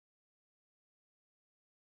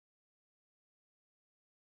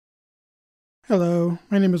Hello,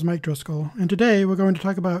 my name is Mike Driscoll, and today we're going to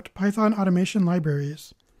talk about Python automation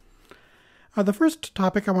libraries. The first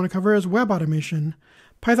topic I want to cover is web automation.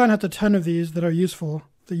 Python has a ton of these that are useful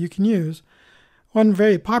that you can use. One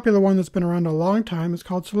very popular one that's been around a long time is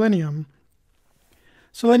called Selenium.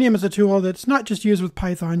 Selenium is a tool that's not just used with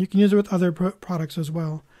Python, you can use it with other products as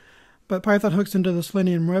well. But Python hooks into the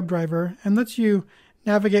Selenium WebDriver and lets you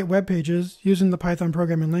navigate web pages using the Python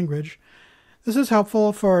programming language. This is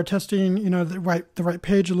helpful for testing, the right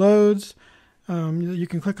page loads. You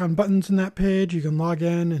can click on buttons in that page. You can log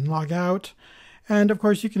in and log out. And of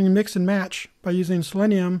course, you can mix and match by using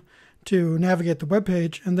Selenium to navigate the web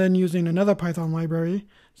page and then using another Python library,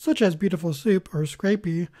 such as Beautiful Soup or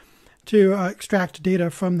Scrapey, to extract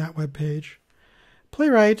data from that web page.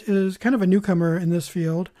 Playwright is kind of a newcomer in this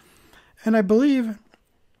field, and I believe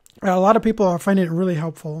a lot of people are finding it really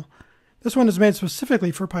helpful. This one is made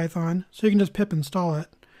specifically for Python, so you can just pip install it,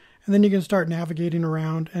 and then you can start navigating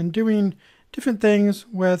around and doing different things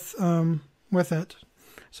with it.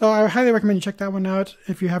 So I highly recommend you check that one out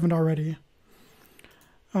if you haven't already.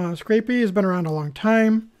 Scrapey has been around a long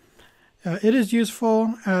time. It is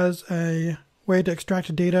useful as a way to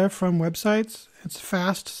extract data from websites. It's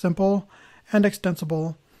fast, simple, and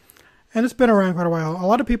extensible. And it's been around quite a while. A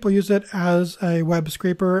lot of people use it as a web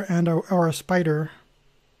scraper or a spider.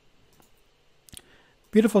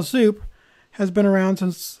 Beautiful Soup has been around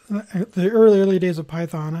since the early days of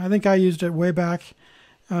Python. I think I used it way back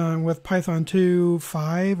with Python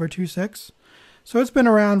 2.5 or 2.6. So it's been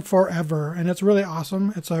around forever, and it's really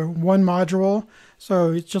awesome. It's a one module,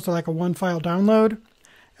 so it's just like a one file download,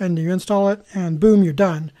 and you install it, and boom, you're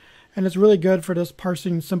done. And it's really good for just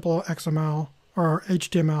parsing simple XML, or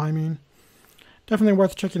HTML, I mean. Definitely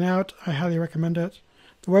worth checking out. I highly recommend it.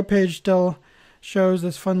 The web page still shows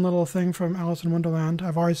this fun little thing from Alice in Wonderland.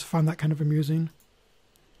 I've always found that kind of amusing.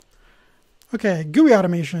 Okay, GUI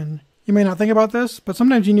automation. You may not think about this, but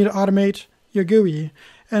sometimes you need to automate your GUI.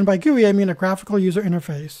 And by GUI, I mean a graphical user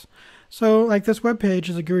interface. So like this web page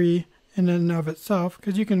is a GUI in and of itself,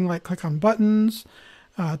 because you can click on buttons,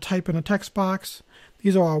 type in a text box.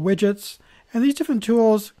 These are all widgets. And these different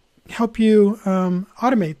tools help you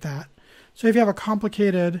automate that. So if you have a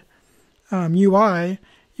complicated UI,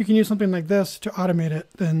 you can use something like this to automate it.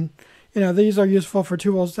 Then, these are useful for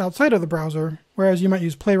tools outside of the browser, whereas you might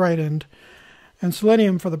use Playwright and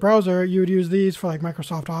Selenium for the browser. You would use these for like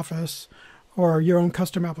Microsoft Office or your own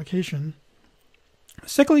custom application.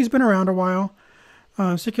 Sickly's been around a while.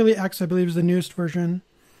 Sickly X, I believe, is the newest version.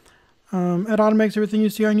 It automates everything you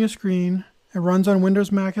see on your screen. It runs on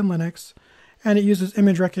Windows, Mac, and Linux, and it uses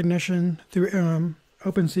image recognition through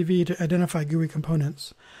OpenCV to identify GUI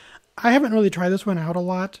components. I haven't really tried this one out a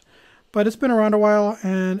lot, but it's been around a while,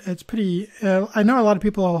 and it's pretty, I know a lot of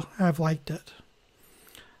people have liked it.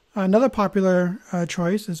 Another popular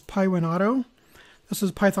choice is PyWinAuto. This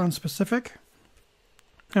is Python specific.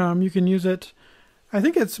 You can use it, I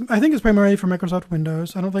think it's primarily for Microsoft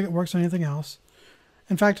Windows. I don't think it works on anything else.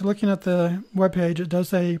 In fact, looking at the web page, it does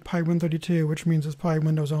say PyWin32, which means it's probably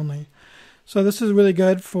Windows only. So this is really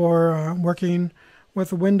good for working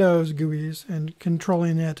with Windows GUIs and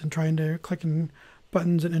controlling it and trying to click in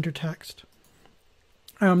buttons and enter text.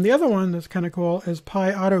 The other one that's kind of cool is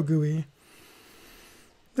PyAutoGUI.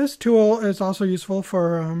 This tool is also useful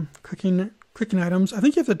for clicking items. I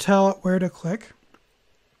think you have to tell it where to click,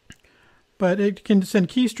 but it can send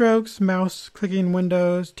keystrokes, mouse clicking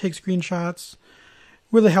windows, take screenshots.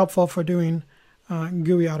 Really helpful for doing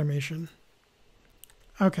GUI automation.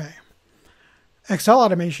 Okay, Excel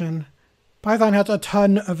automation. Python has a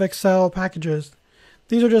ton of Excel packages.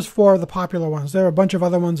 These are just 4 of the popular ones. There are a bunch of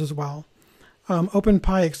other ones as well.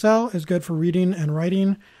 OpenPyExcel is good for reading and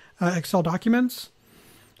writing Excel documents.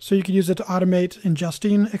 So you can use it to automate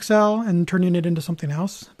ingesting Excel and turning it into something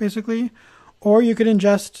else, basically. Or you could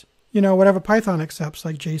ingest, whatever Python accepts,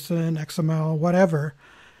 like JSON, XML, whatever.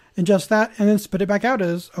 Ingest that and then spit it back out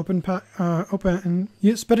as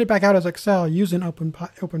spit it back out as Excel using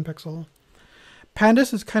OpenPixel.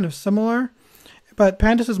 Pandas is kind of similar, but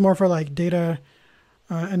Pandas is more for like data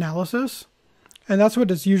analysis, and that's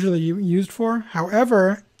what it's usually used for.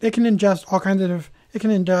 However, it can ingest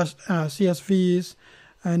CSVs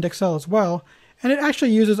and Excel as well, and it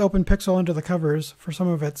actually uses OpenPixel under the covers for some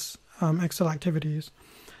of its Excel activities.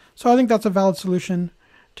 So I think that's a valid solution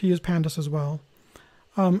to use Pandas as well.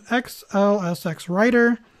 XLSX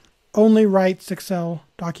Writer only writes Excel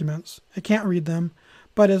documents. It can't read them,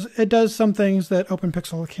 but it does some things that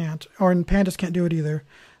OpenPixel can't, or Pandas can't do it either.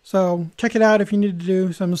 So check it out if you need to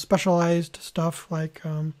do some specialized stuff like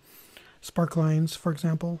sparklines, for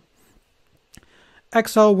example.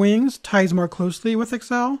 Excel Wings ties more closely with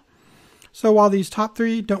Excel. So while these top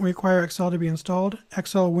three don't require Excel to be installed,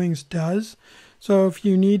 Excel Wings does. So if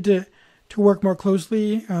you need to work more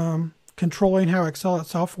closely, controlling how Excel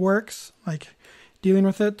itself works, like dealing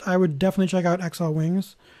with it, I would definitely check out Excel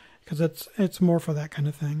Wings because it's more for that kind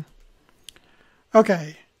of thing.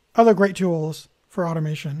 Okay, other great tools for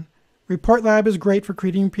automation. Report Lab is great for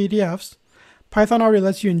creating PDFs. Python already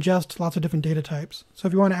lets you ingest lots of different data types. So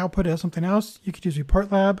if you want to output it as something else, you could use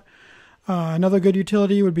Report Lab. Another good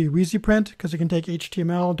utility would be WheezyPrint because it can take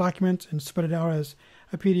HTML documents and spit it out as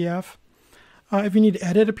a PDF. If you need to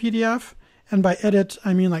edit a PDF, and by edit,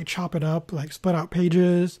 I mean like chop it up, like split out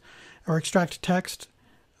pages or extract text,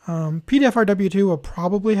 PDFRW2 will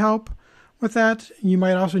probably help with that. You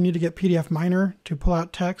might also need to get PDF Miner to pull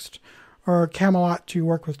out text or Camelot to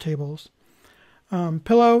work with tables.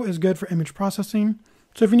 Pillow is good for image processing.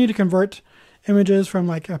 So if you need to convert images from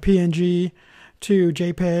like a PNG to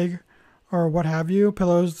JPEG or what have you,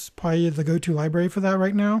 Pillow is probably the go-to library for that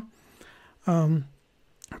right now.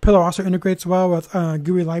 Pillow also integrates well with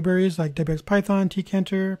GUI libraries like WXPython,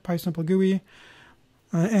 tkinter, PySimple GUI,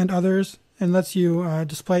 and others, and lets you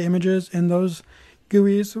display images in those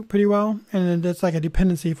GUIs pretty well. And it's like a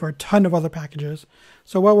dependency for a ton of other packages.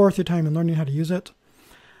 So well worth your time in learning how to use it.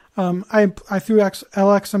 I threw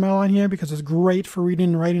LXML on here because it's great for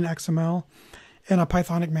reading and writing XML in a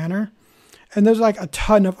Pythonic manner. And there's like a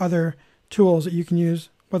ton of other tools that you can use,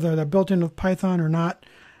 whether they're built in with Python or not,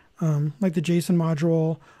 like the JSON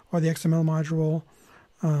module or the XML module.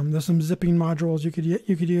 There's some zipping modules you could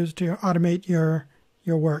use to automate your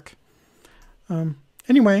work.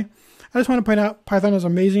 Anyway, I just want to point out Python is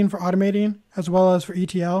amazing for automating as well as for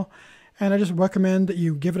ETL, and I just recommend that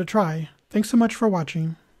you give it a try. Thanks so much for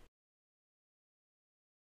watching.